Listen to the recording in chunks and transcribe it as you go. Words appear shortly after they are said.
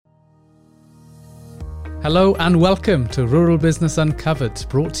Hello and welcome to Rural Business Uncovered,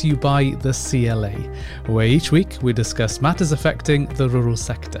 brought to you by the CLA, where each week we discuss matters affecting the rural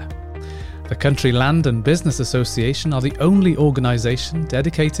sector. The Country Land and Business Association are the only organisation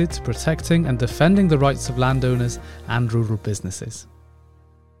dedicated to protecting and defending the rights of landowners and rural businesses.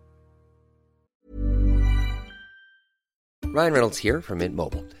 Ryan Reynolds here from Mint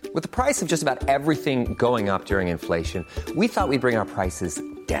Mobile. With the price of just about everything going up during inflation, we thought we'd bring our prices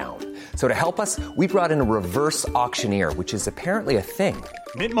down. So to help us, we brought in a reverse auctioneer, which is apparently a thing.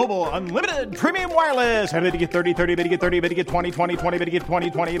 Mint Mobile Unlimited Premium Wireless. How to get 30, 30, how to get 30, how to get 20, 20, 20, how to get 20,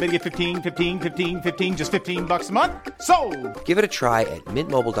 20, how to get 15, 15, 15, 15, just $15 a month? Sold! Give it a try at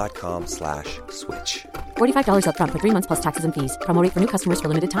mintmobile.com/switch. $45 up front for 3 months plus taxes and fees. Promo rate for new customers for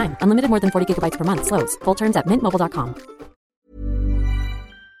limited time. Unlimited more than 40 gigabytes per month. Slows full terms at mintmobile.com.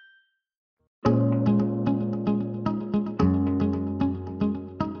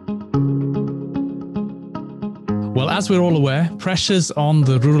 Well, as we're all aware, pressures on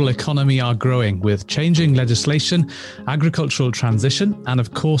the rural economy are growing with changing legislation, agricultural transition, and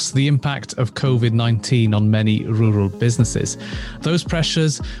of course, the impact of COVID-19 on many rural businesses. Those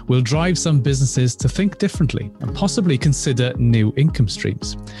pressures will drive some businesses to think differently and possibly consider new income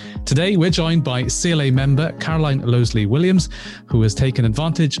streams. Today, we're joined by CLA member Caroline Loseley-Williams, who has taken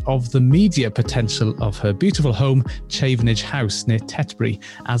advantage of the media potential of her beautiful home, Chavenage House near Tetbury,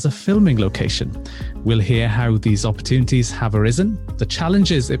 as a filming location. We'll hear how these opportunities have arisen, the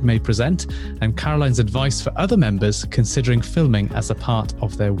challenges it may present, and Caroline's advice for other members considering filming as a part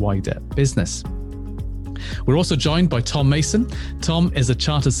of their wider business. We're also joined by Tom Mason. Tom is a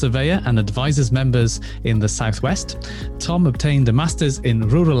chartered surveyor and advises members in the Southwest. Tom obtained a Master's in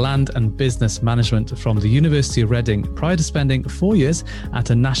Rural Land and Business Management from the University of Reading prior to spending 4 years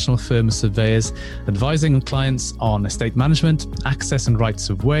at a national firm of surveyors, advising clients on estate management, access and rights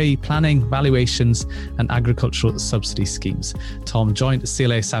of way, planning, valuations, and agricultural subsidy schemes. Tom joined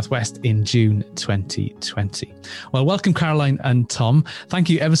CLA Southwest in June 2020. Well, welcome, Caroline and Tom. Thank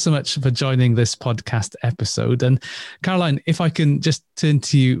you ever so much for joining this podcast episode. And Caroline, if I can just turn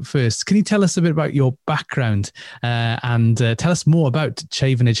to you first, can you tell us a bit about your background and tell us more about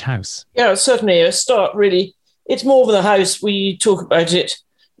Chavenage House? Yeah, certainly. A start, really. It's more than a house. We talk about it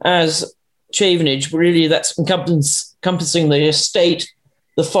as Chavenage, but really that's encompassing the estate,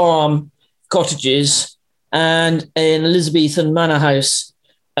 the farm, cottages, and an Elizabethan manor house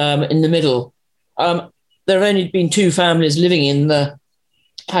in the middle. There have only been two families living in the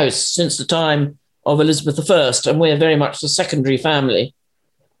house since the time of Elizabeth I, and we're very much the secondary family.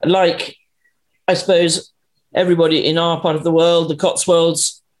 Like, I suppose, everybody in our part of the world, the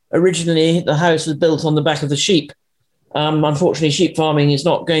Cotswolds, originally the house was built on the back of the sheep. Unfortunately, sheep farming is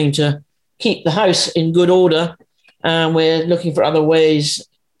not going to keep the house in good order, and we're looking for other ways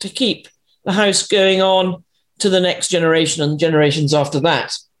to keep the house going on to the next generation and generations after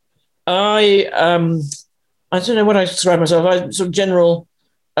that. I don't know what I describe myself. I'm sort of general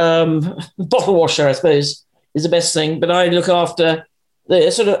bottle washer, I suppose, is the best thing. But I look after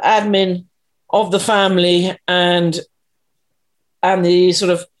the sort of admin of the family and the sort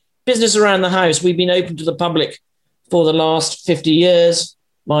of business around the house. We've been open to the public for the last 50 years.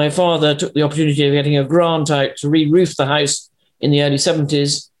 My father took the opportunity of getting a grant out to re-roof the house in the early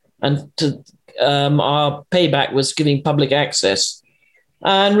 70s, and our payback was giving public access.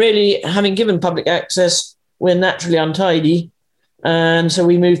 And really, having given public access, we're naturally untidy. And so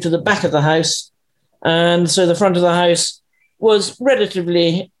we moved to the back of the house. And so the front of the house was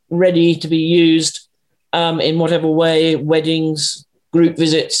relatively ready to be used in whatever way, weddings, group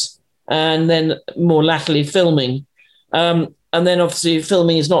visits, and then more latterly filming. And then obviously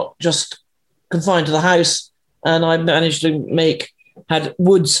filming is not just confined to the house. And I managed to had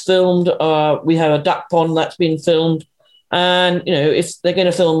woods filmed. We have a duck pond that's been filmed. And, you know, if they're going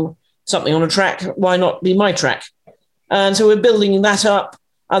to film something on a track, why not be my track? And so we're building that up.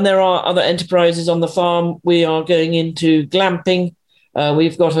 And there are other enterprises on the farm. We are going into glamping.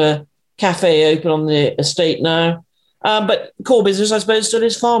 We've got a cafe open on the estate now. But core business, I suppose, still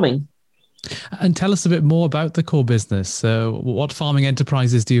is farming. And tell us a bit more about the core business. What farming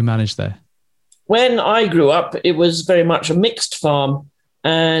enterprises do you manage there? When I grew up, it was very much a mixed farm,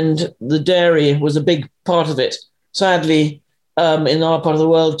 and the dairy was a big part of it. Sadly, in our part of the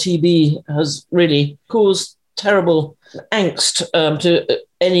world, TB has really caused terrible angst to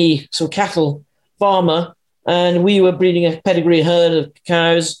any sort of cattle farmer. And we were breeding a pedigree herd of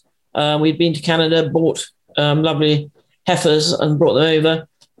cows. We'd been to Canada, bought lovely heifers and brought them over.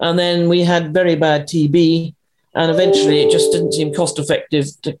 And then we had very bad TB. And eventually it just didn't seem cost effective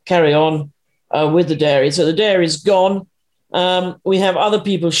to carry on with the dairy. So the dairy's gone. We have other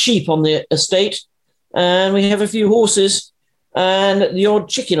people's sheep on the estate. and we have a few horses and the odd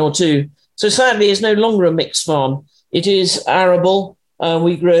chicken or two. So sadly, it's no longer a mixed farm. It is arable.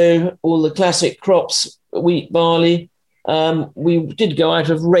 We grow all the classic crops, wheat, barley. We did go out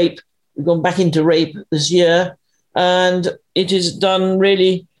of rape. We've gone back into rape this year, and it is done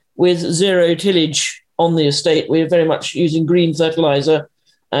really with zero tillage on the estate. We're very much using green fertilizer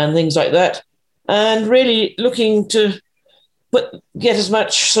and things like that, and really looking to get as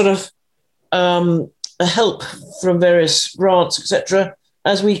much sort of help from various grants, etc.,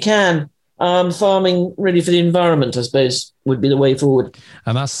 as we can. Farming really for the environment, I suppose, would be the way forward.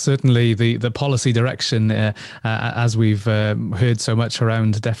 And that's certainly the policy direction, as we've heard so much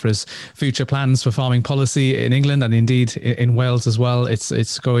around DEFRA's future plans for farming policy in England and indeed in Wales as well.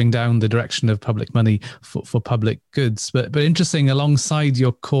 It's going down the direction of public money for public goods. But interesting, alongside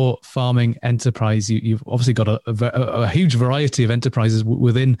your core farming enterprise, you've obviously got a huge variety of enterprises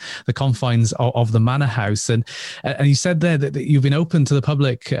within the confines of the Manor House. And you said there that you've been open to the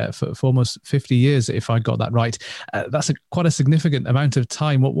public for almost 50 years, if I got that right. That's quite a significant amount of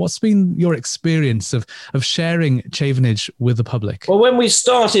time. What's been your experience of sharing Chavenage with the public? Well, when we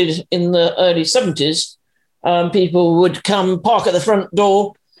started in the early 70s, people would come park at the front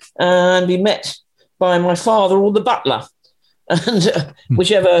door and be met by my father or the butler. And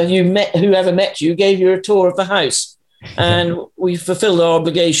whoever met you gave you a tour of the house. And we fulfilled our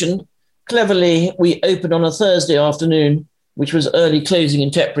obligation. Cleverly, we opened on a Thursday afternoon, which was early closing in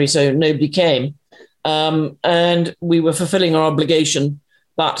Tetbury, so nobody came. And we were fulfilling our obligation,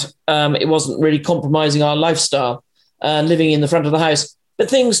 but it wasn't really compromising our lifestyle, living in the front of the house. But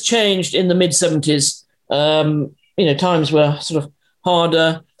things changed in the mid-70s. Times were sort of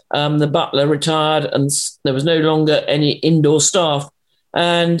harder. The butler retired and there was no longer any indoor staff.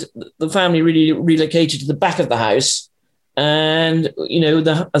 And the family really relocated to the back of the house. And,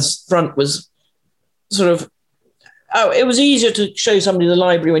 the front was sort of, it was easier to show somebody the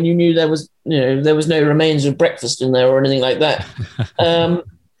library when you knew there was no remains of breakfast in there or anything like that.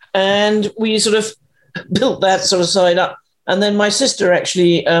 And we sort of built that sort of side up. And then my sister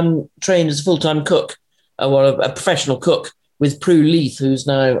actually trained as a full-time cook, a professional cook with Prue Leith, who's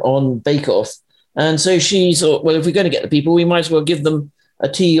now on Bake Off. And so she thought, well, if we're going to get the people, we might as well give them a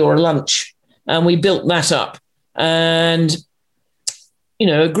tea or a lunch. And we built that up. And,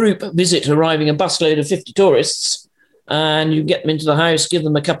 a group visit arriving, a busload of 50 tourists, and you get them into the house, give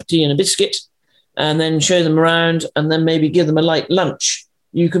them a cup of tea and a biscuit, and then show them around, and then maybe give them a light lunch.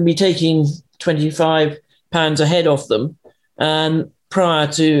 You can be taking £25 a head off them. And prior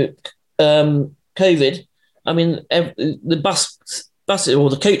to COVID, I mean, the buses or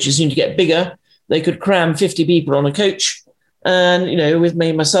the coaches seemed to get bigger. They could cram 50 people on a coach. And, with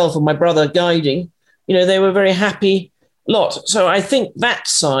me, myself and my brother guiding, they were a very happy lot. So I think that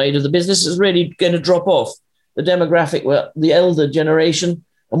side of the business is really going to drop off. The demographic, the elder generation,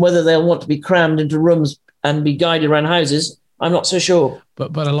 and whether they'll want to be crammed into rooms and be guided around houses, I'm not so sure.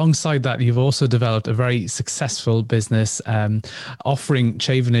 But alongside that, you've also developed a very successful business, offering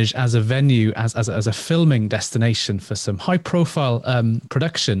Chavenage as a venue, as a filming destination for some high-profile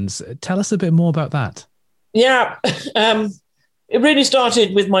productions. Tell us a bit more about that. Yeah, it really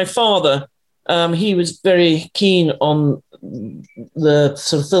started with my father. He was very keen on the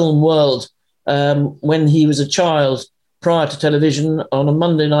sort of film world. When he was a child, prior to television, on a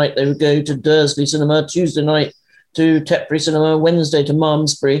Monday night, they would go to Dursley Cinema, Tuesday night to Tetbury Cinema, Wednesday to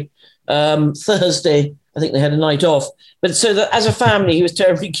Malmesbury, Thursday, I think they had a night off. But so that as a family, he was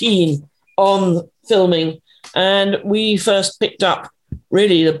terribly keen on filming. And we first picked up,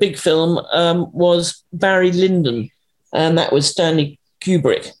 really, the big film was Barry Lyndon, and that was Stanley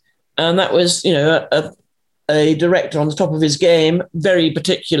Kubrick. And that was, a director on the top of his game, very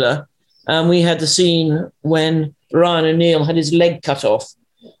particular. And we had the scene when Ryan O'Neill had his leg cut off,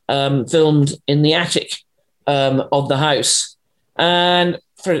 filmed in the attic of the house. And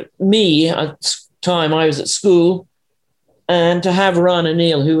for me, at the time I was at school, and to have Ryan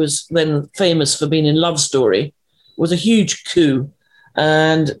O'Neill, who was then famous for being in Love Story, was a huge coup.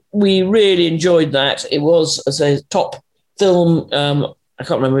 And we really enjoyed that. It was, as a top film, I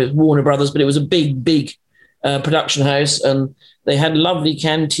can't remember, it was Warner Brothers, but it was a big production house, and they had lovely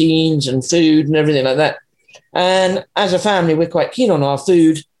canteens and food and everything like that. And as a family, we're quite keen on our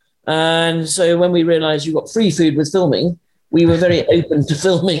food. And so when we realised you got free food with filming, we were very open to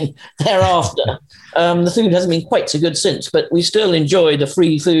filming thereafter. The food hasn't been quite so good since, but we still enjoy the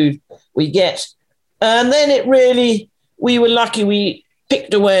free food we get. And then we were lucky, we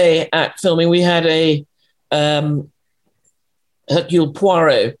picked away at filming. We had a Hercule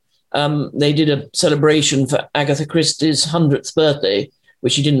Poirot. They did a celebration for Agatha Christie's 100th birthday,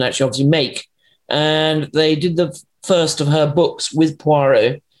 which she didn't actually obviously make. and they did the first of her books with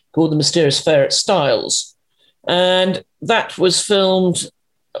Poirot called The Mysterious Ferret Styles. And that was filmed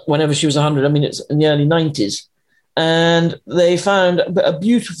whenever she was 100. I mean, it's in the early 90s. And they found a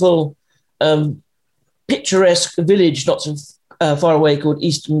beautiful, picturesque village not so far away called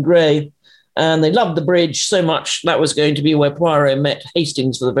Easton Grey. And they loved the bridge so much that was going to be where Poirot met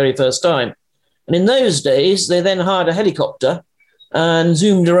Hastings for the very first time. And in those days, they then hired a helicopter and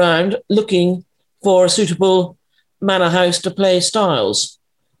zoomed around looking for a suitable manor house to play Styles.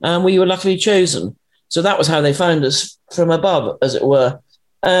 And we were luckily chosen. So that was how they found us, from above, as it were.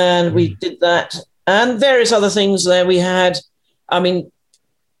 And we did that. And various other things there we had. I mean,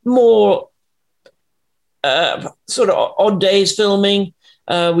 more sort of odd days filming.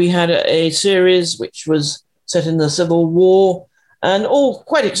 We had a series which was set in the Civil War, and all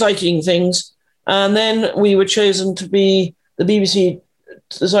quite exciting things. And then we were chosen to be, the BBC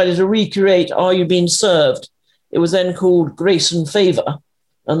decided to recreate Are You Being Served? It was then called Grace and Favour,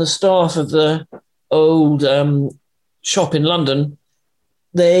 and the staff of the old shop in London,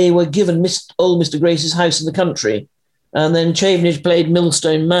 they were given old Mr. Grace's house in the country. And then Chavenage played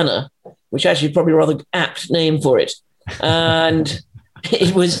Millstone Manor, which actually probably a rather apt name for it. And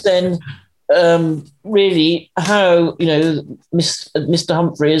it was then really how, Mr.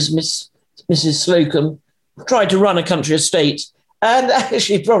 Humphreys, Mrs. Slocum tried to run a country estate. And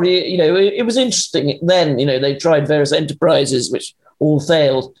actually probably, it was interesting then, they tried various enterprises which all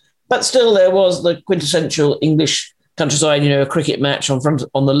failed. But still there was the quintessential English countryside, a cricket match on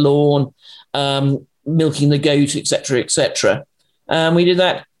the lawn, milking the goat, etc., etc. We did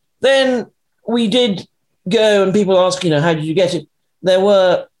that. Then we did go, and people ask, how did you get it? There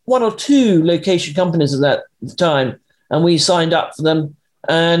were 1 or 2 location companies at that time, and we signed up for them,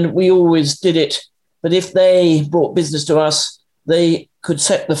 and we always did it. But if they brought business to us, they could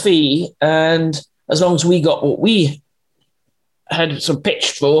set the fee, and as long as we got what we had sort of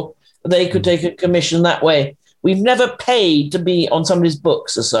pitched for, they could take a commission that way. We've never paid to be on somebody's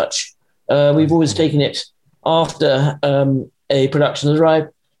books as such. We've always taken it after a production has arrived.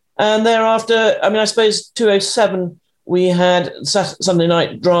 And thereafter, I suppose 2007, we had Sunday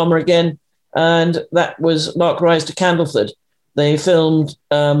night drama again, and that was Lark Rise to Candleford. They filmed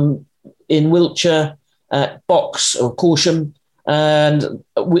in Wiltshire at Box or Corsham, and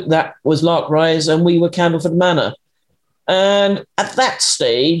that was Lark Rise, and we were Candleford Manor. And at that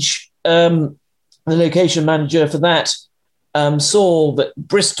stage, the location manager for that saw that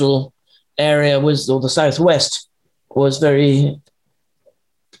Bristol area or the southwest was very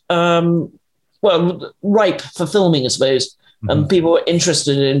ripe for filming, I suppose. And people were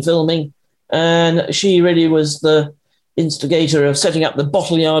interested in filming. And she really was the instigator of setting up the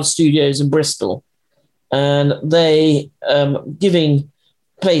Bottle Yard Studios in Bristol. And they giving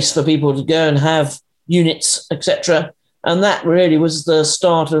place for people to go and have units, etc. And that really was the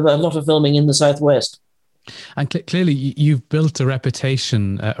start of a lot of filming in the southwest. And clearly, you've built a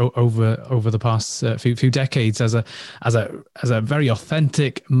reputation over the past few decades as a very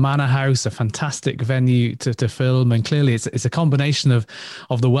authentic manor house, a fantastic venue to film. And clearly, it's a combination of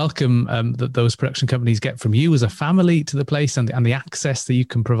the welcome that those production companies get from you as a family to the place, and the access that you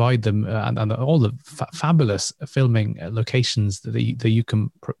can provide them, and all the fabulous filming locations that you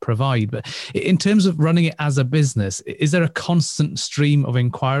can provide. But in terms of running it as a business, is there a constant stream of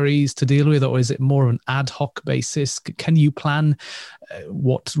inquiries to deal with, or is it more of an ad hoc basis? Can you plan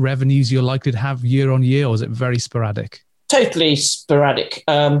what revenues you're likely to have year on year, or is it very sporadic? Totally sporadic.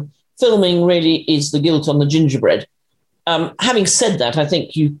 Filming really is the gilt on the gingerbread. Having said that, I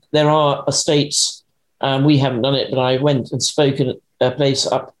think there are estates, we haven't done it, but I went and spoke at a place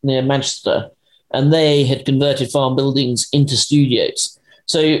up near Manchester, and they had converted farm buildings into studios.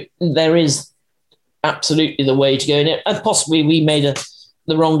 So there is absolutely the way to go in it. And possibly we made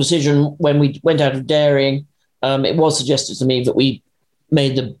the wrong decision when we went out of dairying. It was suggested to me that we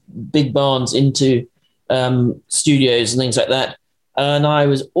made the big barns into studios and things like that. And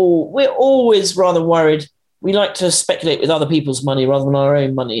we're always rather worried. We like to speculate with other people's money rather than our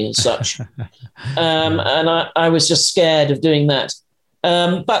own money as such. And I was just scared of doing that.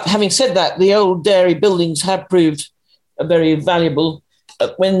 But having said that, the old dairy buildings have proved very valuable.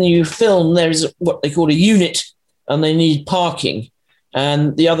 When you film, there's what they call a unit, and they need parking.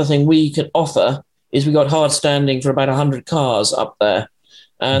 And the other thing we can offer is we got hard standing for about 100 cars up there.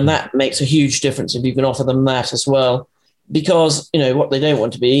 And that makes a huge difference if you can offer them that as well. Because, what they don't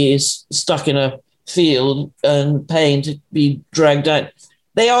want to be is stuck in a field and paying to be dragged out.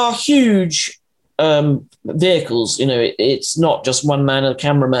 They are huge vehicles. It's not just one man and a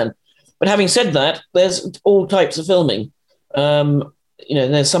cameraman. But having said that, there's all types of filming.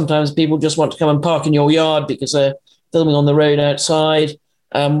 there's sometimes people just want to come and park in your yard because they're filming on the road outside.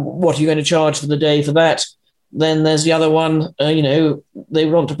 What are you going to charge for the day for that? Then there's the other one, they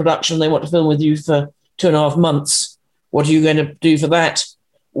want a production, they want to film with you for 2.5 months. What are you going to do for that?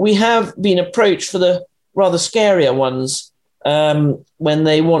 We have been approached for the rather scarier ones when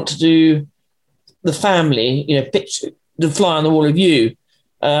they want to do the family, picture the fly on the wall of you.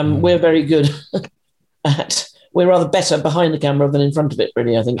 We're very good we're rather better behind the camera than in front of it,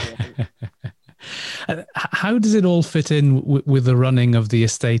 really, I think. How does it all fit in with the running of the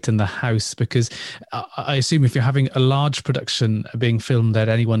estate and the house? Because I assume if you're having a large production being filmed at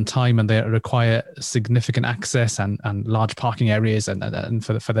any one time and they require significant access and large parking areas and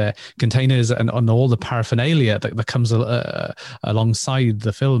for their containers and on all the paraphernalia that comes alongside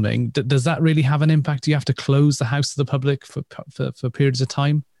the filming, does that really have an impact? Do you have to close the house to the public for periods of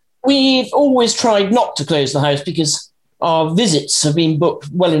time? We've always tried not to close the house because our visits have been booked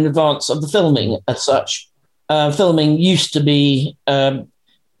well in advance of the filming as such. Filming used to be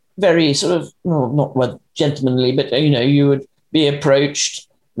very sort of, not gentlemanly, but, you would be approached,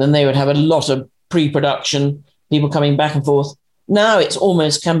 then they would have a lot of pre-production, people coming back and forth. Now it's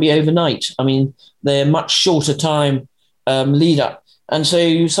almost can be overnight. I mean, they're much shorter time lead up. And so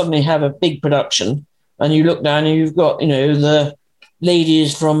you suddenly have a big production and you look down and you've got, the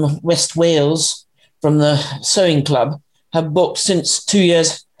ladies from West Wales, from the sewing club, have booked since 2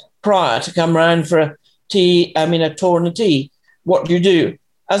 years prior to come round for a tour and a tea. What do you do?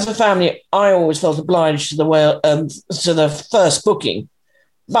 As a family, I always felt obliged to the first booking.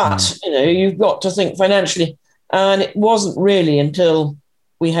 But, you've got to think financially. And it wasn't really until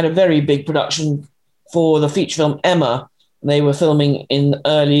we had a very big production for the feature film Emma. They were filming in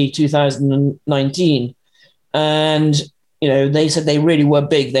early 2019. And, they said they really were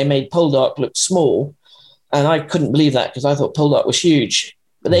big. They made Poldark look small. And I couldn't believe that because I thought Poldark was huge.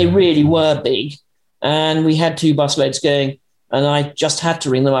 But they really were big. And we had 2 busloads going. And I just had to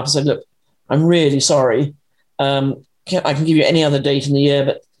ring them up and said, look, I'm really sorry. I can give you any other date in the year,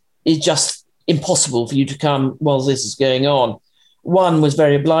 but it's just impossible for you to come while this is going on. One was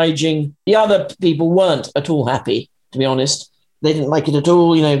very obliging. The other people weren't at all happy, to be honest. They didn't like it at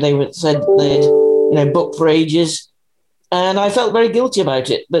all. They said they'd, booked for ages. And I felt very guilty about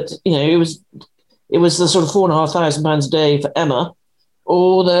it. But, it was the sort of £4,500 a day for Emma,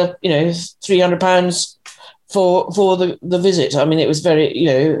 or the, £300 for the visit. I mean, it was very,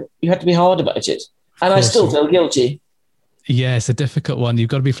 you had to be hard about it. And I still feel guilty. Yeah, it's a difficult one. You've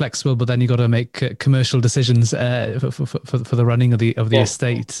got to be flexible, but then you've got to make commercial decisions for the running of the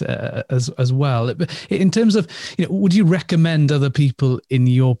estate as well. In terms of, would you recommend other people in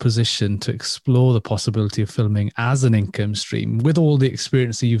your position to explore the possibility of filming as an income stream with all the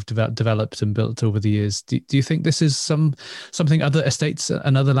experience that you've developed and built over the years? Do you think this is something other estates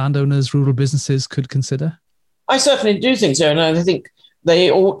and other landowners, rural businesses could consider? I certainly do think so, and I think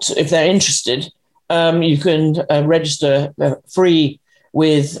they ought, if they're interested. You can register free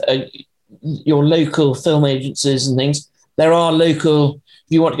with your local film agencies and things. There are local, if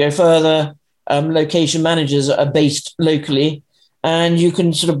you want to go further, location managers are based locally, and you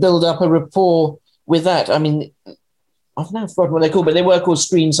can sort of build up a rapport with that. I mean, I've now forgotten what they're called, but they were called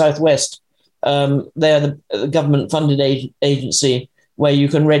Screen Southwest. They're the government-funded agency where you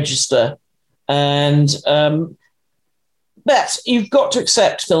can register. And but you've got to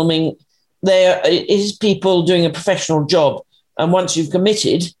accept filming. There is people doing a professional job. And once you've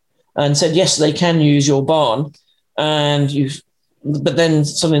committed and said, yes, they can use your barn, but then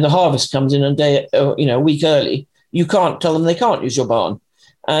suddenly the harvest comes in a week early, you can't tell them they can't use your barn.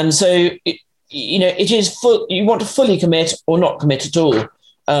 And so, it is you want to fully commit or not commit at all,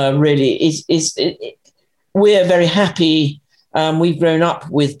 really. We're very happy. We've grown up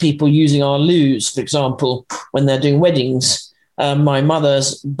with people using our loos, for example, when they're doing weddings. My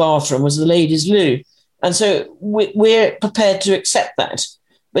mother's bathroom was the ladies' loo. And so we're prepared to accept that.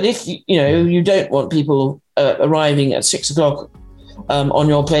 But if, you don't want people arriving at 6 o'clock on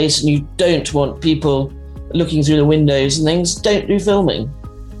your place, and you don't want people looking through the windows and things, don't do filming.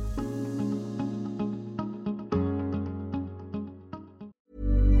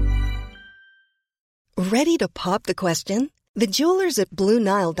 Ready to pop the question? The jewelers at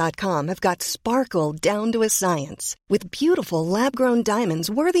BlueNile.com have got sparkle down to a science with beautiful lab-grown diamonds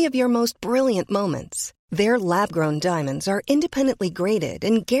worthy of your most brilliant moments. Their lab-grown diamonds are independently graded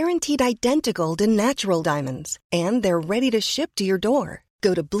and guaranteed identical to natural diamonds, and they're ready to ship to your door.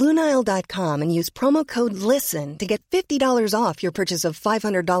 Go to BlueNile.com and use promo code LISTEN to get $50 off your purchase of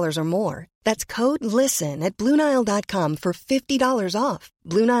 $500 or more. That's code LISTEN at BlueNile.com for $50 off.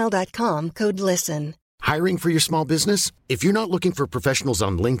 BlueNile.com, code LISTEN. Hiring for your small business? If you're not looking for professionals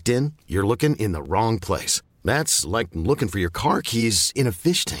on LinkedIn, you're looking in the wrong place. That's like looking for your car keys in a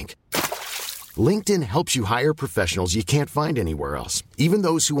fish tank. LinkedIn helps you hire professionals you can't find anywhere else, even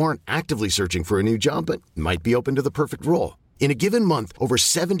those who aren't actively searching for a new job but might be open to the perfect role. In a given month, over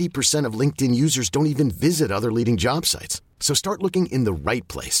 70% of LinkedIn users don't even visit other leading job sites. So start looking in the right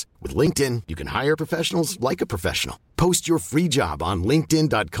place. With LinkedIn, you can hire professionals like a professional. Post your free job on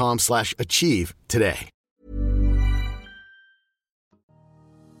linkedin.com/achieve today.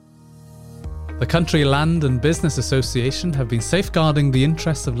 The Country Land and Business Association have been safeguarding the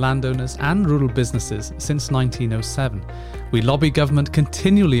interests of landowners and rural businesses since 1907. We lobby government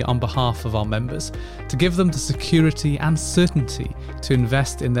continually on behalf of our members to give them the security and certainty to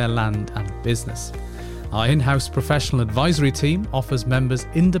invest in their land and business. Our in-house professional advisory team offers members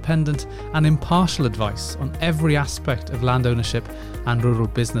independent and impartial advice on every aspect of land ownership and rural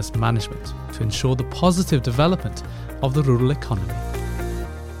business management to ensure the positive development of the rural economy.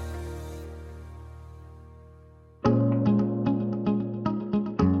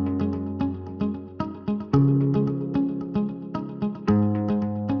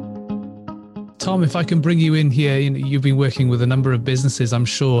 Tom, if I can bring you in here, you've been working with a number of businesses, I'm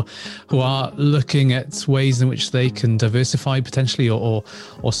sure, who are looking at ways in which they can diversify potentially or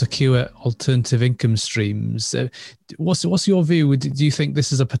secure alternative income streams. What's your view? Do you think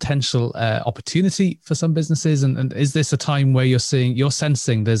this is a potential opportunity for some businesses? And is this a time where you're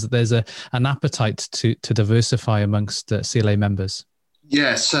sensing there's an appetite to diversify amongst CLA members?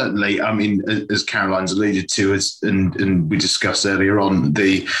 Yeah, certainly. I mean, as Caroline's alluded to, and we discussed earlier on,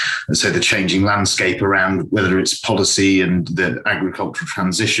 the changing landscape around whether it's policy and the agricultural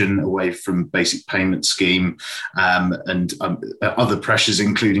transition away from basic payment scheme and other pressures,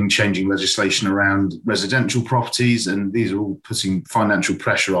 including changing legislation around residential properties. And these are all putting financial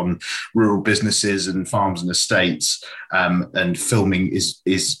pressure on rural businesses and farms and estates. And filming is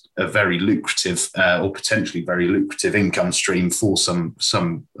a very lucrative or potentially very lucrative income stream for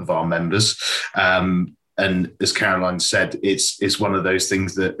some of our members. And as Caroline said, it's one of those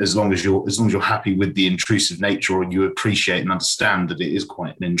things that as long as you're happy with the intrusive nature, or you appreciate and understand that it is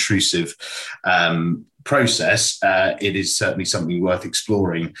quite an intrusive process, it is certainly something worth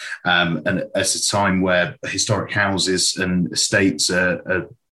exploring. And at a time where historic houses and estates are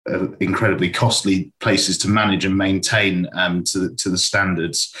incredibly costly places to manage and maintain to the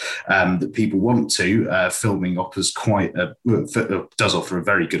standards that people want to, filming offers does offer a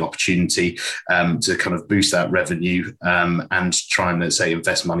very good opportunity to kind of boost that revenue and try and, let's say,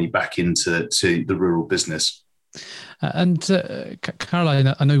 invest money back into the rural business. And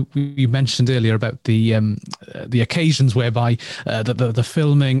Caroline, I know you mentioned earlier about the occasions whereby the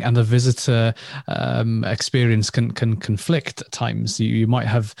filming and the visitor experience can conflict at times. You might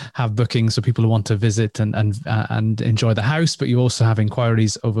have bookings for people who want to visit and enjoy the house, but you also have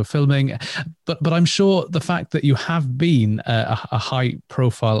inquiries over filming. But I'm sure the fact that you have been a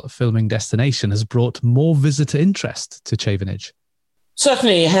high-profile filming destination has brought more visitor interest to Chavenage.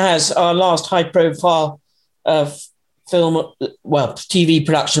 Certainly it has. Our last high-profile TV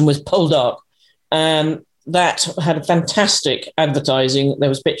production was Poldark. That had a fantastic advertising. There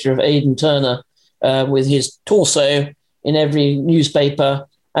was a picture of Aidan Turner with his torso in every newspaper,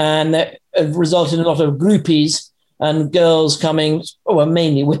 and that resulted in a lot of groupies and girls coming,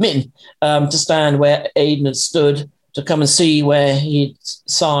 mainly women, to stand where Aidan had stood to come and see where he'd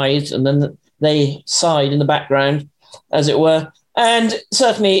sighed, and then they sighed in the background, as it were. And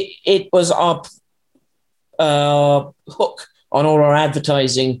certainly it was our hook on all our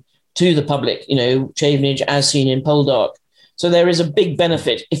advertising to the public, Chavenage as seen in Poldark. So there is a big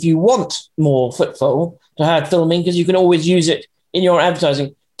benefit if you want more footfall to have filming, because you can always use it in your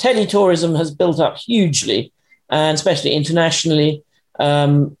advertising. Teletourism has built up hugely, and especially internationally.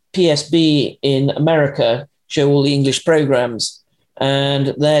 PSB in America show all the English programs,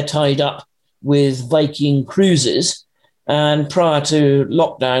 and they're tied up with Viking cruises. And prior to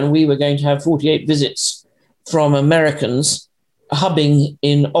lockdown, we were going to have 48 visits from Americans hubbing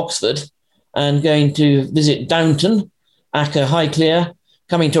in Oxford and going to visit Downton, Acker Highclere,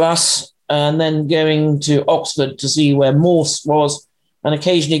 coming to us, and then going to Oxford to see where Morse was, and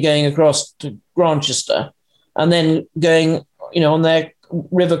occasionally going across to Grantchester, and then going, on their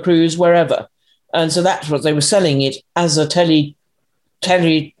river cruise wherever. And so that's what they were selling it as a tele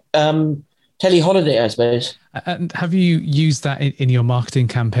holiday, I suppose. And have you used that in your marketing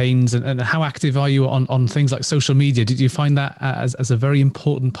campaigns? And how active are you on things like social media? Did you find that as a very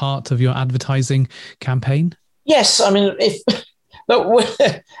important part of your advertising campaign? Yes. I mean, but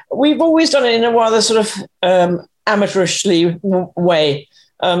we've always done it in a rather sort of amateurishly way.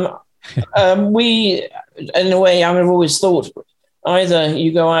 we, in a way, I've always thought either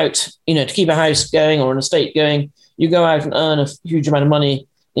you go out, to keep a house going or an estate going, you go out and earn a huge amount of money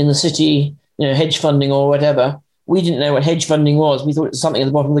in the city, hedge funding or whatever. We didn't know what hedge funding was. We thought it was something at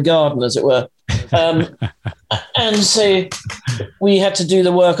the bottom of the garden, as it were. And so we had to do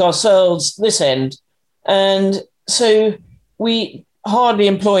the work ourselves this end. And so we hardly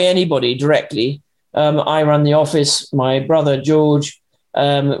employ anybody directly. I run the office. My brother, George,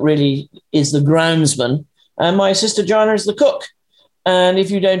 really is the groundsman. And my sister, Joanna, is the cook. And if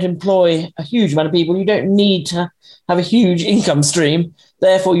you don't employ a huge amount of people, you don't need to have a huge income stream.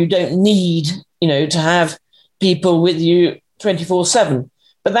 Therefore, you don't need, to have people with you 24/7.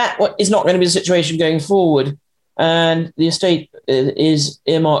 But that is not going to be the situation going forward. And the estate is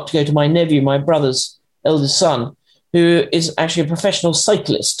earmarked to go to my nephew, my brother's eldest son, who is actually a professional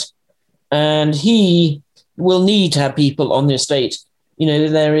cyclist. And he will need to have people on the estate,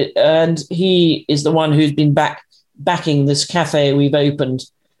 and he is the one who's been backing this cafe we've opened.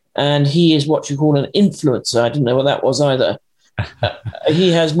 And he is what you call an influencer. I didn't know what that was either.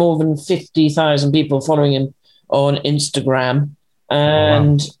 He has more than 50,000 people following him on Instagram.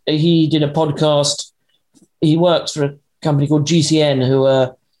 And he did a podcast. He works for a company called GCN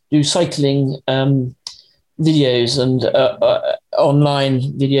who do cycling videos and online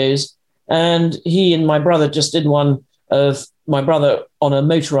videos. And he and my brother just did one of my brother on a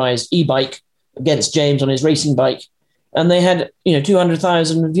motorized e-bike against James on his racing bike. And they had,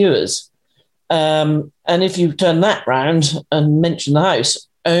 200,000 viewers. And if you turn that round and mention the house,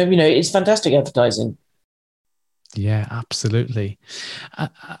 it's fantastic advertising. Yeah, absolutely.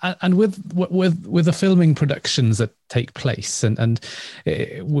 And with the filming productions that take place, and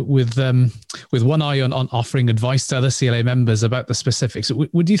with one eye on offering advice to other CLA members about the specifics,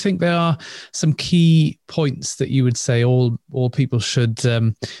 would you think there are some key points that you would say all people should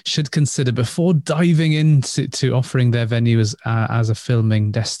consider before diving into offering their venue as a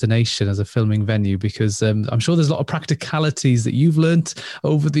filming destination, as a filming venue? Because I'm sure there's a lot of practicalities that you've learnt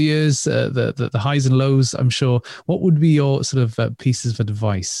over the years, the highs and lows, I'm sure. What would be your sort of pieces of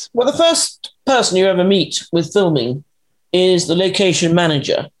advice? Well, the first person you ever meet with filming is the location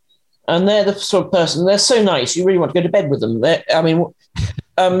manager. And they're the sort of person, they're so nice, you really want to go to bed with them. They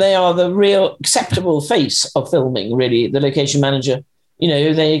are the real acceptable face of filming, really, the location manager.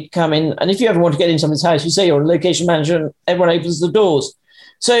 They come in, and if you ever want to get in someone's house, you say you're a location manager and everyone opens the doors.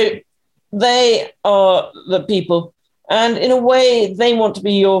 So they are the people. And in a way, they want to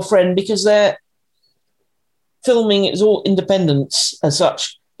be your friend because they're filming is all independents as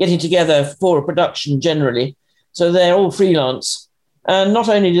such, getting together for a production generally. So they're all freelance. And not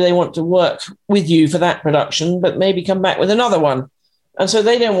only do they want to work with you for that production, but maybe come back with another one. And so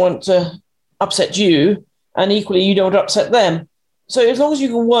they don't want to upset you, and equally you don't want to upset them. So as long as you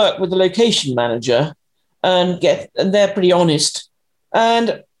can work with the location manager and they're pretty honest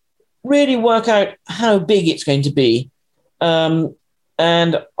and really work out how big it's going to be, and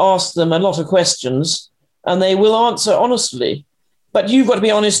ask them a lot of questions, and they will answer honestly. But you've got to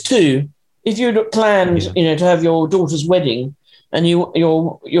be honest too. If you'd planned, to have your daughter's wedding, and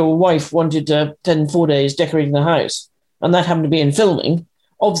your wife wanted to spend 4 days decorating the house, and that happened to be in filming,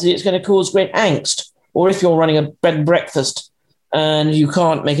 obviously it's going to cause great angst. Or if you're running a bed and breakfast and you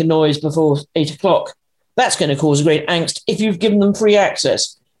can't make a noise before 8 o'clock, that's going to cause great angst if you've given them free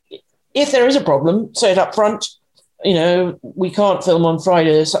access. If there is a problem, say it up front, we can't film on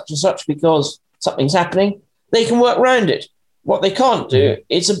Friday such and such because something's happening. They can work around it. What they can't do,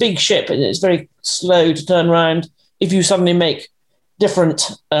 it's a big ship and it's very slow to turn around if you suddenly make different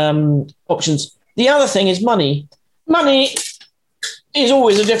options. The other thing is money. Money is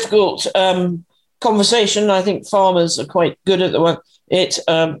always a difficult conversation. I think farmers are quite good at it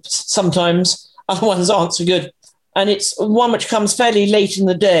sometimes. Other ones aren't so good. And it's one which comes fairly late in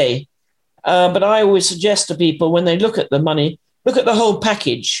the day. But I always suggest to people when they look at the money, look at the whole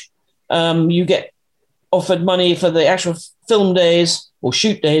package. You get offered money for the actual film days or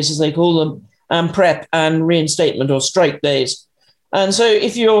shoot days, as they call them, and prep and reinstatement or strike days. And so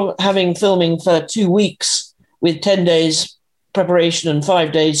if you're having filming for 2 weeks with 10 days preparation and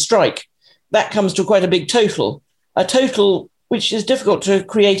 5 days strike, that comes to quite a big total, a total which is difficult to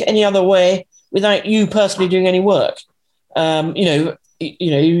create any other way without you personally doing any work. You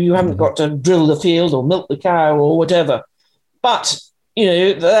haven't got to drill the field or milk the cow or whatever. But,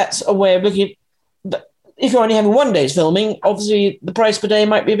 that's a way of looking at. If you're only having 1 day's filming, obviously the price per day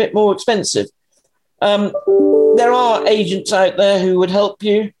might be a bit more expensive. There are agents out there who would help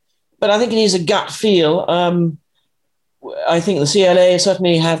you, but I think it is a gut feel. I think the CLA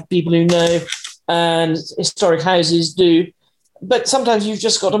certainly have people who know, and historic houses do. But sometimes you've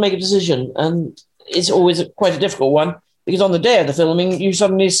just got to make a decision, and it's always quite a difficult one, because on the day of the filming, you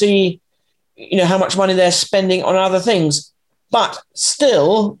suddenly see, how much money they're spending on other things. But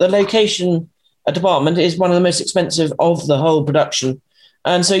still, the location department is one of the most expensive of the whole production.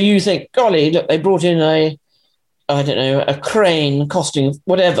 And so you think, golly, look, they brought in a crane costing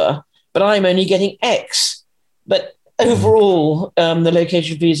whatever, but I'm only getting X. But overall, the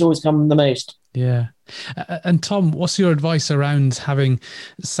location fees always come the most. Yeah. And Tom, what's your advice around having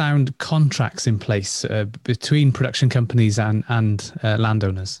sound contracts in place between production companies and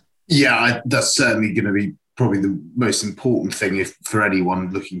landowners? Yeah, that's certainly going to be probably the most important thing for anyone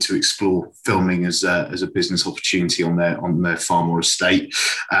looking to explore filming as a business opportunity on their farm or estate.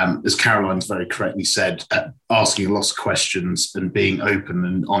 As Caroline's very correctly said, asking lots of questions and being open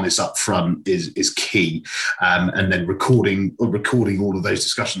and honest up front is key. And then recording all of those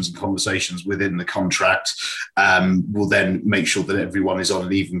discussions and conversations within the contract will then make sure that everyone is on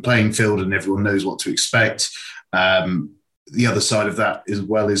an even playing field and everyone knows what to expect. The other side of that as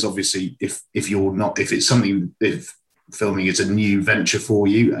well is obviously if filming is a new venture for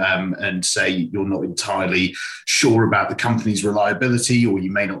you, and say you're not entirely sure about the company's reliability, or you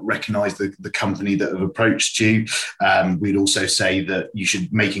may not recognize the company that have approached you, we'd also say that you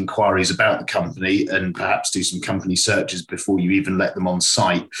should make inquiries about the company and perhaps do some company searches before you even let them on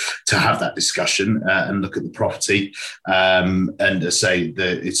site to have that discussion and look at the property. And say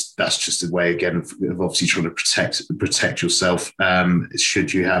that that's just a way again of obviously trying to protect yourself.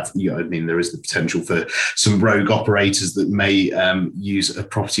 Should you have, there is the potential for some rogue operators that may use a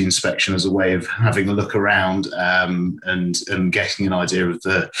property inspection as a way of having a look around and getting an idea of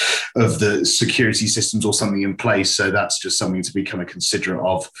the security systems or something in place. So that's just something to be kind of considerate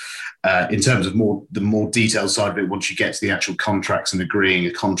of. In terms of the more detailed side of it, once you get to the actual contracts and agreeing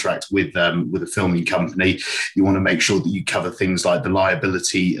a contract with a filming company, you want to make sure that you cover things like the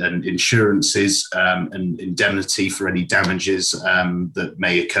liability and insurances and indemnity for any damages that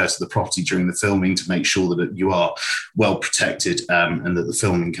may occur to the property during the filming, to make sure that you are well protected and that the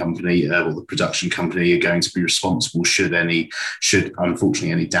filming company or the production company are going to be responsible should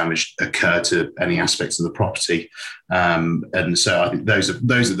unfortunately any damage occur to any aspects of the property. And so I think those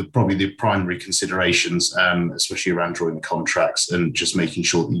are probably the primary considerations, especially around drawing the contracts and just making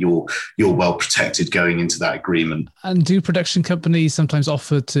sure that you're well protected going into that agreement. And do production companies sometimes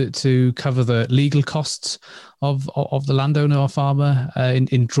offer to cover the legal costs of the landowner or farmer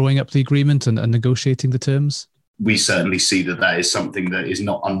in drawing up the agreement and negotiating the terms? We certainly see that is something that is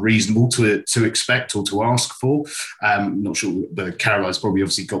not unreasonable to expect or to ask for. I'm not sure, but Caroline's probably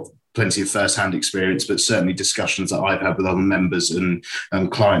obviously got plenty of first-hand experience, but certainly discussions that I've had with other members and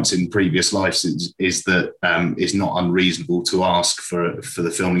clients in previous lives is that it's not unreasonable to ask for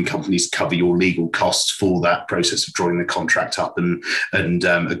the filming companies to cover your legal costs for that process of drawing the contract up and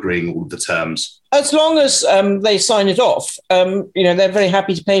agreeing all of the terms. As long as they sign it off, they're very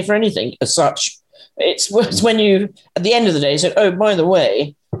happy to pay for anything as such. It's when you, at the end of the day, say, oh, by the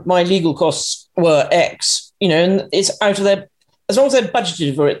way, my legal costs were X, and it's out of their, as long as they're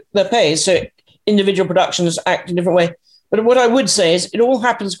budgeted for it, they're paid. So individual productions act in a different way. But what I would say is it all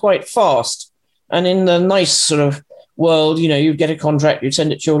happens quite fast. And in the nice sort of world, you get a contract, you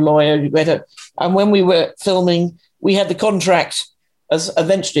send it to your lawyer, and when we were filming, we had the contract as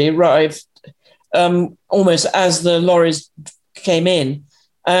eventually arrived almost as the lorries came in.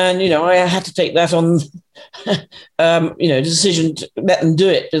 And, I had to take that on, decision to let them do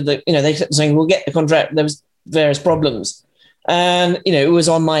it. They kept saying, we'll get the contract. There was various problems. And, it was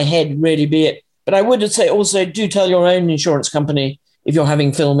on my head, really be it. But I would say also do tell your own insurance company if you're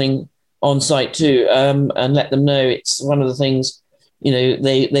having filming on site too, and let them know it's one of the things,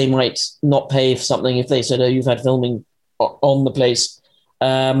 they might not pay for something if they said, oh, you've had filming on the place.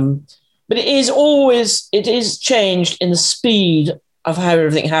 But it is changed in the speed of how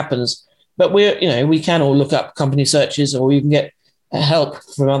everything happens. But we can all look up company searches, or you can get help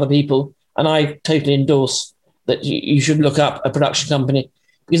from other people. And I totally endorse that you should look up a production company,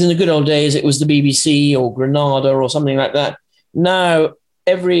 because in the good old days, it was the BBC or Granada or something like that. Now,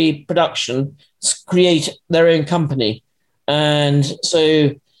 every production create their own company. And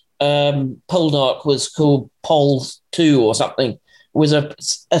so Poldark was called Pol 2 or something, was a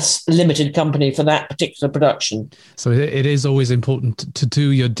limited company for that particular production. So it is always important to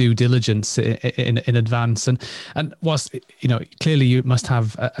do your due diligence in advance. And whilst, clearly you must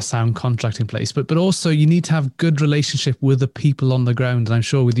have a sound contract in place, but also you need to have good relationship with the people on the ground. And I'm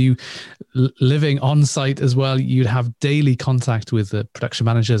sure with you living on site as well, you'd have daily contact with the production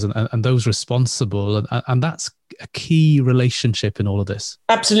managers and those responsible. And that's a key relationship in all of this.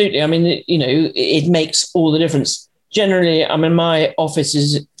 Absolutely. I mean, it makes all the difference. generally, I mean, my office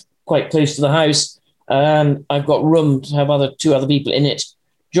is quite close to the house, and I've got room to have two other people in it.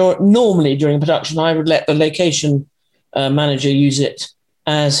 Normally, during production, I would let the location manager use it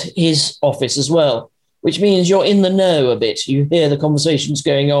as his office as well, which means you're in the know a bit. You hear the conversations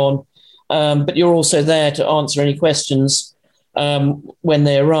going on, but you're also there to answer any questions when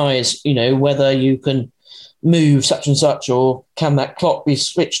they arise, you know, whether you can move such and such, or can that clock be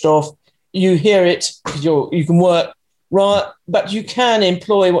switched off? You hear it, you can work, right, but you can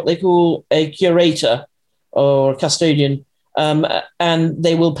employ what they call a curator or a custodian, and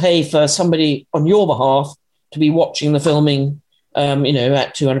they will pay for somebody on your behalf to be watching the filming, you know,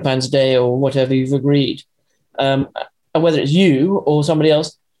 at £200 a day or whatever you've agreed, whether it's you or somebody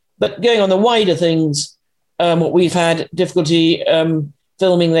else. But going on the wider things, what we've had difficulty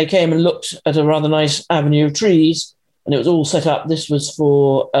filming, they came and looked at a rather nice avenue of trees, and it was all set up. This was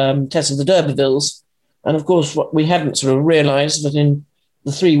for Tess of the D'Urbervilles. And of course, what we hadn't sort of realised that in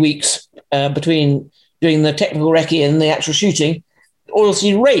the 3 weeks between doing the technical recce and the actual shooting,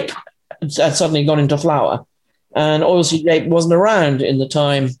 oilseed rape had suddenly gone into flower. And oilseed rape wasn't around in the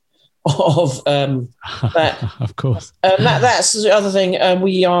time of that. Of course. That's the other thing.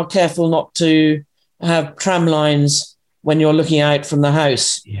 We are careful not to have tram lines when you're looking out from the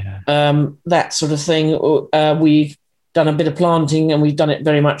house. Yeah. That sort of thing. We've done a bit of planting, and we've done it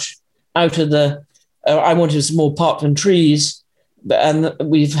very much out of the... I wanted some more parkland trees, and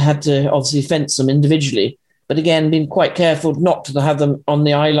we've had to obviously fence them individually. But again, been quite careful not to have them on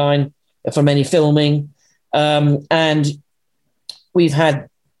the eye line from any filming. And we had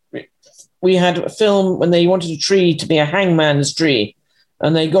a film when they wanted a tree to be a hangman's tree,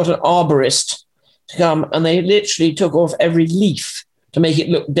 and they got an arborist to come, and they literally took off every leaf to make it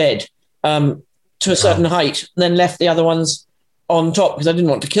look dead to a certain height, and then left the other ones on top because I didn't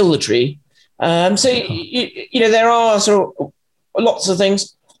want to kill the tree. So, you know, there are sort of lots of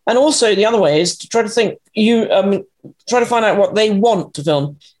things. And also the other way is to try to think, try to find out what they want to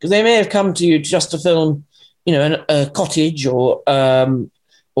film, because they may have come to you just to film, you know, a cottage or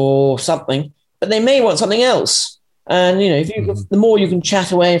something, but they may want something else. And, you know, the more you can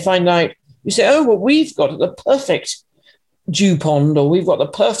chat away and find out, you say, oh, well, we've got the perfect dew pond, or we've got the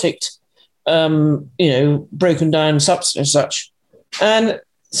perfect, you know, broken down such and such. And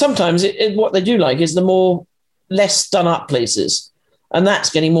sometimes what they do like is the more less done up places. And that's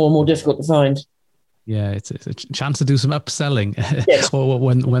getting more and more difficult to find. Yeah, it's a chance to do some upselling. Yes. Or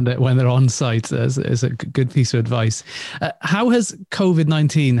when they're on site is a good piece of advice. How has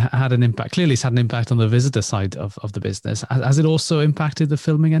COVID-19 had an impact? Clearly, it's had an impact on the visitor side of the business. Has it also impacted the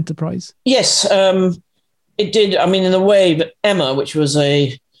filming enterprise? Yes, it did. I mean, in the way that Emma, which was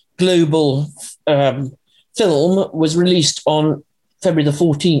a global film, was released on February the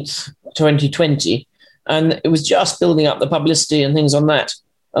 14th, 2020. And it was just building up the publicity and things on that.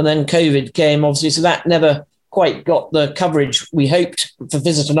 And then COVID came, obviously, so that never quite got the coverage we hoped for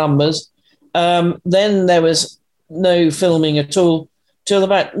visitor numbers. Then there was no filming at all. Till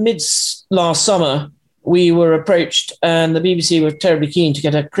about last summer, we were approached, and the BBC were terribly keen to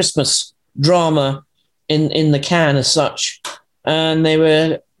get a Christmas drama in the can as such. And they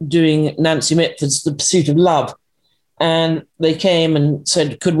were doing Nancy Mitford's The Pursuit of Love. And they came and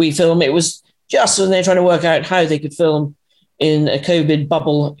said, could we film? It was just when they're trying to work out how they could film in a COVID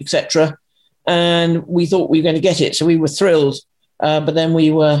bubble, etc. And we thought we were going to get it. So we were thrilled. But then we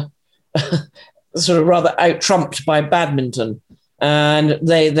were sort of rather out-trumped by badminton. And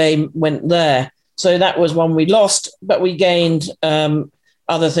they went there. So that was one we lost, but we gained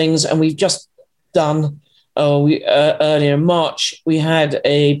other things. And we've just done, earlier in March, we had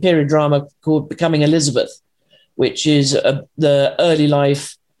a period drama called Becoming Elizabeth, which is the early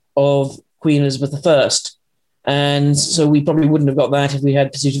life of Queen Elizabeth I. And so we probably wouldn't have got that if we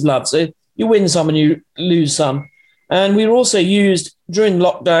had Pursuit of Love. So you win some and you lose some. And we were also used during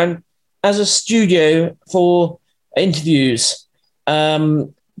lockdown as a studio for interviews.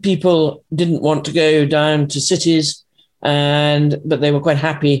 People didn't want to go down to cities, but they were quite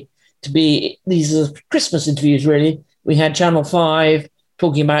happy to be, these are Christmas interviews really. We had Channel 5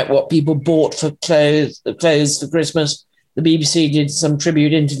 talking about what people bought for clothes for Christmas. The BBC did some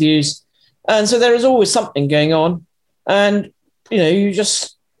tribute interviews. And so there is always something going on. And, you know,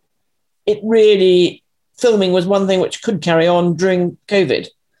 filming was one thing which could carry on during COVID.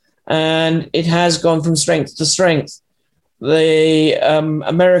 And it has gone from strength to strength. The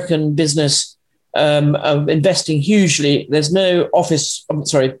American business of investing hugely. There's no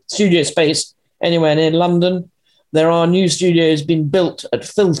studio space anywhere near London. There are new studios being built at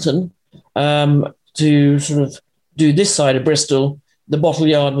Filton to sort of do this side of Bristol. The Bottle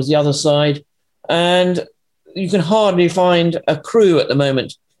Yard was the other side. And you can hardly find a crew at the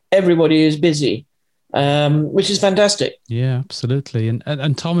moment. Everybody is busy. Which is fantastic. Yeah, absolutely.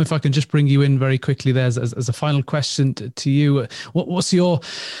 And Tom, if I can just bring you in very quickly there as a final question to you, what's your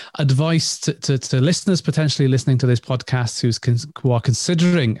advice to listeners potentially listening to this podcast who are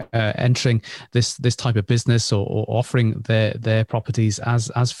considering entering this type of business or offering their properties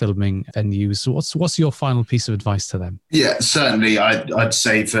as filming venues? What's your final piece of advice to them? Yeah, certainly. I'd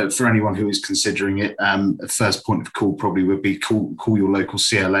say for anyone who is considering it, first point of call probably would be call your local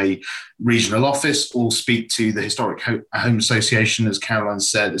CLA regional office, or speak to the Historic Home Association, as Caroline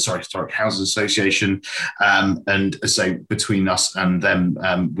said, Historic Houses Association. And so between us and them,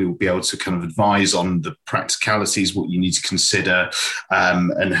 we will be able to kind of advise on the practicalities, what you need to consider,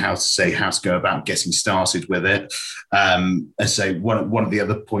 and how to go about getting started with it. So one of the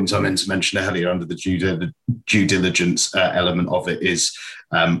other points I meant to mention earlier under the due diligence element of it is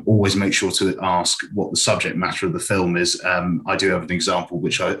always make sure to ask what the subject matter of the film is. I do have an example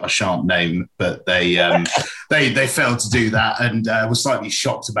which I shan't name, but they failed to do that and were slightly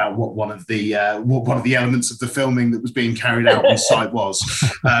shocked about what one of the elements of the filming that was being carried out on site was.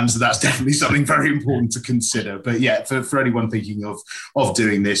 So that's definitely something very important to consider. But yeah, for anyone thinking of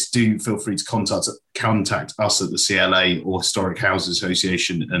doing this, do feel free to contact us at the CLA or Historic Houses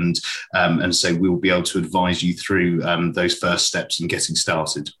Association, and so we will be able to advise you through those first steps in getting started.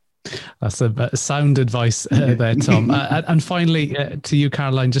 That's a sound advice there, Tom. And finally, to you,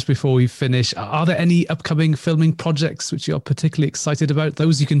 Caroline, just before we finish, are there any upcoming filming projects which you're particularly excited about?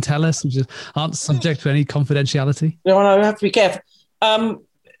 Those you can tell us, which aren't subject to any confidentiality? No, I have to be careful.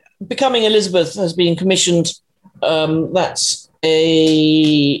 Becoming Elizabeth has been commissioned. That's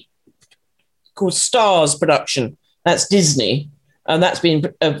called Stars production. That's Disney. And that's been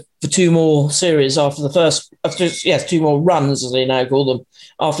for 2 more series after the first, 2 more runs, as they now call them,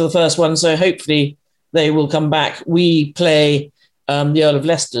 after the first one. So hopefully they will come back. We play the Earl of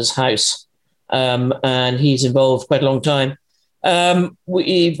Leicester's house, and he's involved quite a long time.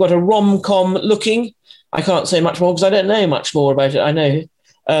 We've got a rom-com looking. I can't say much more because I don't know much more about it. I know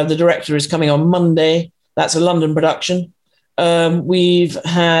the director is coming on Monday. That's a London production. We've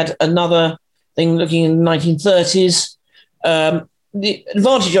had another thing looking in the 1930s. The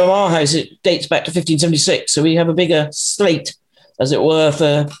advantage of our house, it dates back to 1576, so we have a bigger slate, as it were,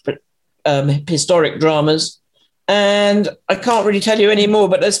 for historic dramas. And I can't really tell you any more,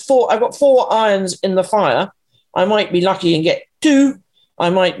 but I've got 4 irons in the fire. I might be lucky and get 2. I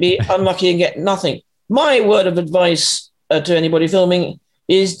might be unlucky and get nothing. My word of advice to anybody filming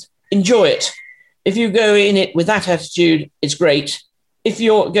is enjoy it. If you go in it with that attitude, it's great. If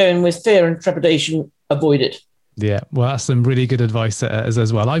you're going with fear and trepidation, avoid it. Yeah, well, that's some really good advice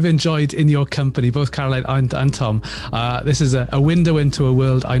as well. I've enjoyed in your company, both Caroline and Tom. This is a window into a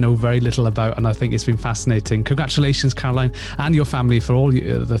world I know very little about, and I think it's been fascinating. Congratulations, Caroline, and your family for all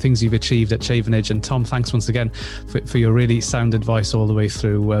the things you've achieved at Chavenage. And Tom, thanks once again for your really sound advice all the way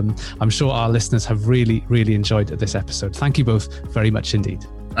through. I'm sure our listeners have really, really enjoyed this episode. Thank you both very much indeed.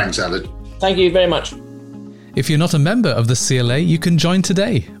 Thanks, Alan. Thank you very much. If you're not a member of the CLA, you can join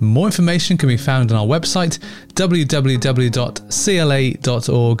today. More information can be found on our website, www.cla.org.uk.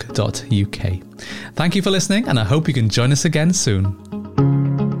 Thank you for listening, and I hope you can join us again soon.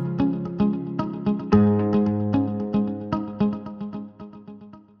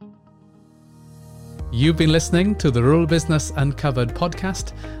 You've been listening to the Rural Business Uncovered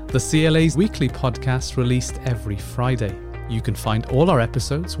podcast, the CLA's weekly podcast released every Friday. You can find all our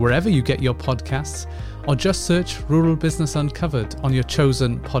episodes wherever you get your podcasts, or just search Rural Business Uncovered on your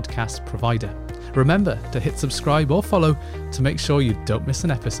chosen podcast provider. Remember to hit subscribe or follow to make sure you don't miss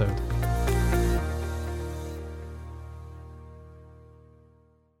an episode.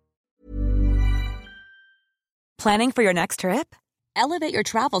 Planning for your next trip? Elevate your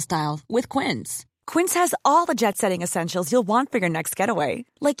travel style with Quince. Quince has all the jet-setting essentials you'll want for your next getaway,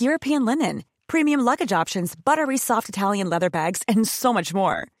 like European linen, premium luggage options, buttery soft Italian leather bags, and so much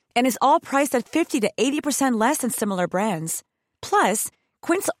more. And is all priced at 50 to 80% less than similar brands. Plus,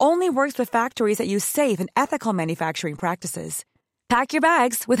 Quince only works with factories that use safe and ethical manufacturing practices. Pack your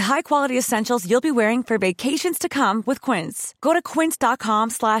bags with high-quality essentials you'll be wearing for vacations to come with Quince. Go to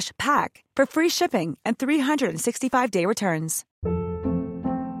quince.com/pack for free shipping and 365-day returns.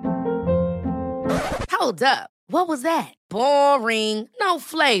 Hold up. What was that? Boring. No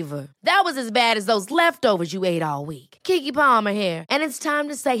flavor. That was as bad as those leftovers you ate all week. Keke Palmer here, and it's time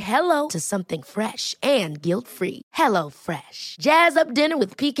to say hello to something fresh and guilt-free. HelloFresh. Jazz up dinner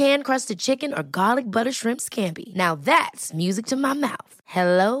with pecan-crusted chicken or garlic butter shrimp scampi. Now that's music to my mouth.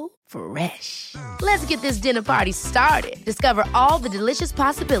 HelloFresh. Let's get this dinner party started. Discover all the delicious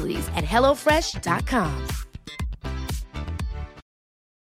possibilities at HelloFresh.com.